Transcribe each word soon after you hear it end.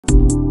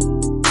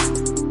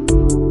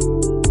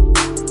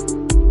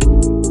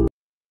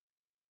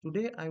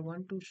Today, I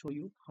want to show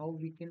you how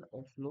we can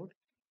offload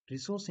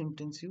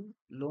resource-intensive,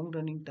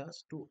 long-running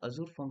tasks to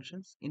Azure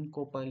Functions in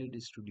Copilot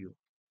Studio.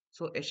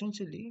 So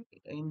essentially,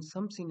 in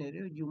some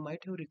scenario, you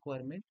might have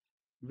requirement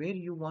where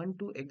you want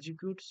to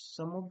execute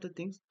some of the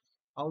things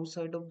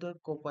outside of the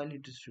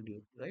Copilot Studio,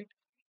 right?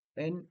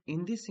 And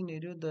in this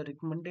scenario, the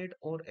recommended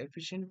or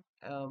efficient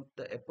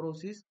the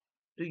approach is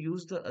to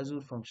use the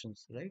Azure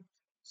functions, right?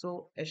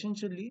 So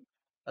essentially,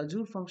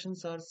 Azure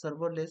functions are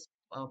serverless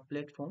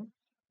platform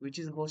which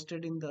is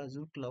hosted in the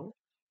Azure cloud.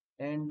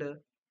 And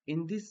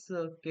in this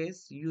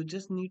case, you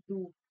just need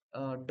to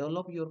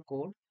develop your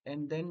code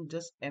and then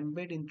just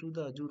embed into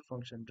the Azure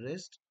function.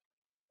 Rest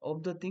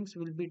of the things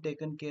will be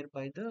taken care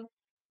by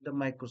the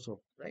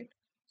Microsoft, right?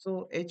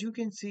 So as you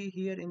can see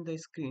here in the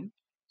screen,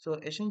 so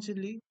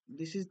essentially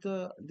this is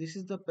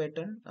the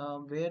pattern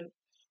where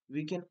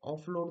we can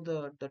offload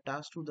the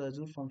task to the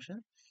Azure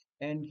function.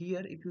 And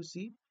here if you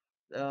see,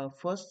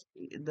 first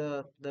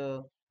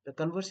the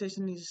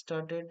conversation is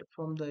started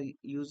from the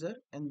user,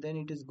 and then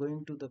it is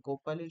going to the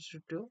Copilot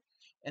Studio,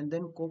 and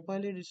then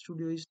Copilot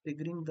Studio is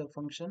triggering the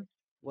function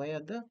via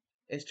the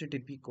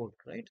HTTP code,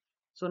 right?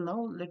 So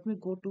now let me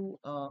go to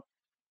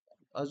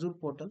Azure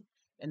portal,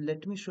 and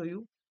let me show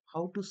you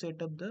how to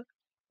set up the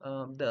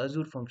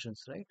Azure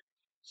functions, right?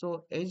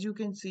 So as you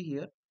can see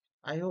here,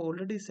 I have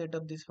already set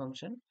up this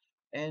function,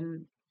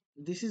 and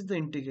this is the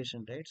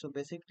integration, right? So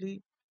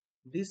basically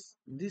this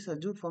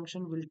Azure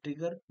function will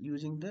trigger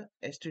using the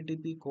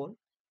HTTP call,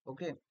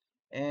 okay,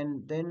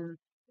 and then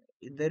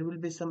there will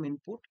be some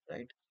input,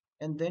 right?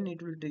 And then it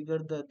will trigger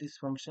this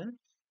function,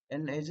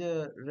 and as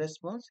a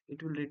response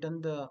it will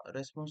return the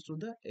response to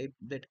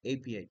that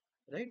API,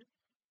 right?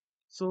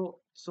 So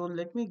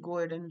let me go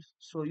ahead and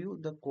show you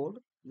the code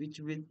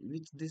which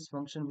this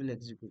function will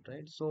execute,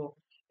 right? So,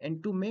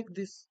 and to make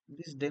this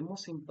demo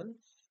simple,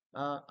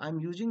 I'm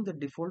using the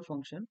default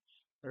function,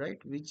 right,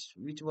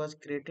 which was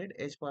created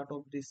as part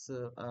of this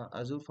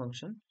Azure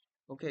function.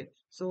 Okay,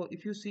 so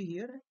if you see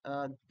here,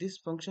 this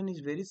function is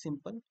very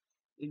simple.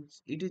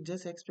 It is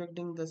just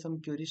expecting the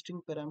some query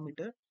string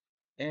parameter,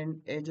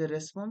 and as a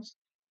response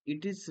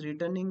it is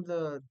returning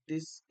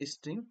this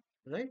string,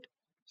 right?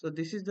 So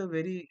this is the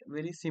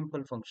very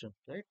simple function,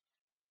 right?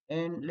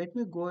 And let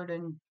me go ahead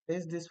and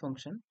paste this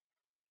function.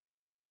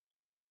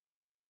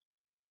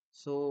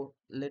 So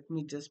let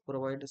me just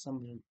provide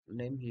some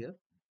name here.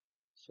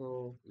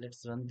 So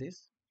let's run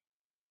this.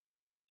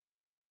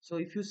 So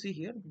if you see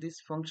here,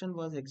 this function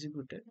was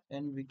executed,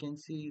 and we can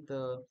see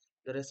the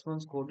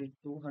response code is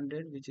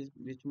 200,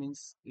 which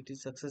means it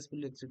is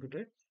successfully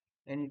executed,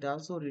 and it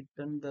also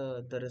returned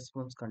the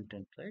response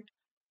content, right?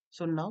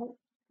 So now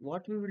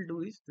what we will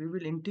do is we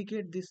will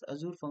integrate this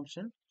Azure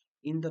function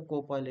in the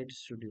Copilot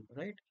Studio,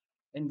 right?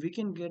 And we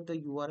can get the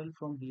URL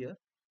from here.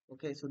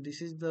 Okay, so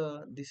this is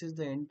the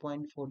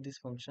endpoint for this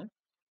function.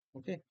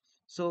 Okay,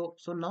 so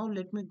now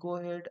let me go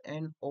ahead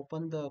and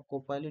open the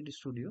Copilot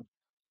Studio.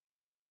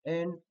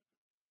 And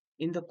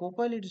in the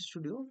Copilot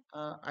Studio,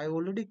 I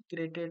already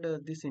created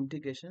this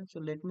integration. So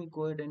let me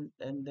go ahead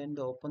and then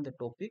open the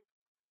topic.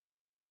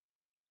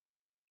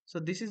 So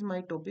this is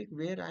my topic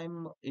where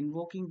I'm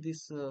invoking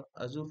this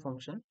Azure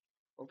function.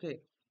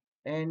 Okay,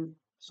 and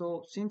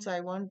so since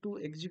I want to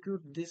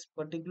execute this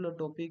particular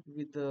topic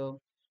with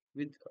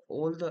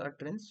all the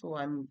utterance, so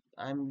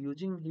I'm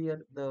using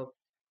here the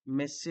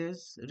message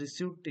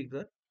received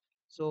trigger.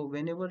 So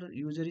whenever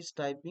user is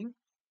typing,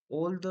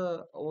 all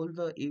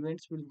the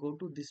events will go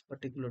to this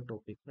particular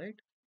topic, right?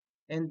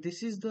 And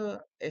this is the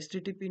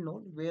HTTP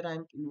node where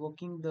I'm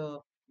invoking the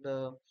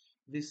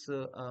this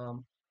uh,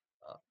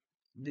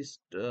 this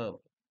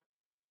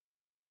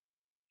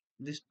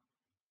this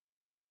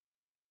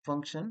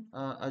function,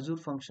 Azure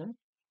function.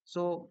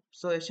 So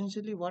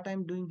essentially what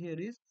I'm doing here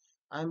is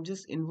I'm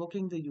just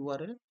invoking the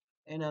URL,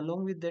 and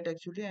along with that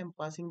actually I'm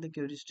passing the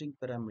query string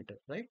parameter,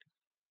 right?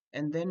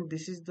 And then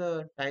this is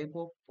the type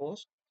of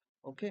post,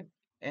 okay,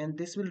 and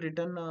this will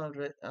return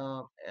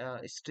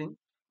a string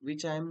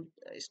which I'm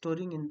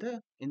storing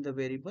in the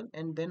variable,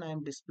 and then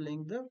I'm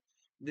displaying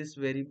this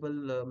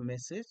variable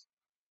message,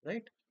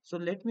 right? So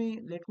let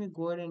me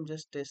go ahead and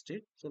just test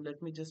it. So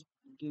let me just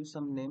give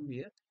some name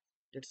here.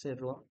 Let's say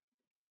Ron,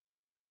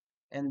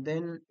 and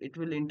then it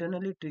will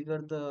internally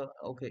trigger the,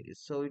 okay,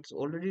 so it's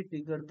already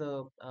triggered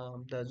the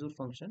Azure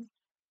function,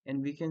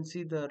 and we can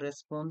see the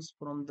response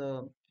from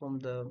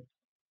the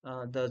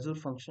Azure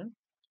function.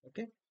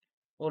 Okay,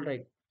 all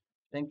right,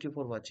 thank you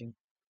for watching.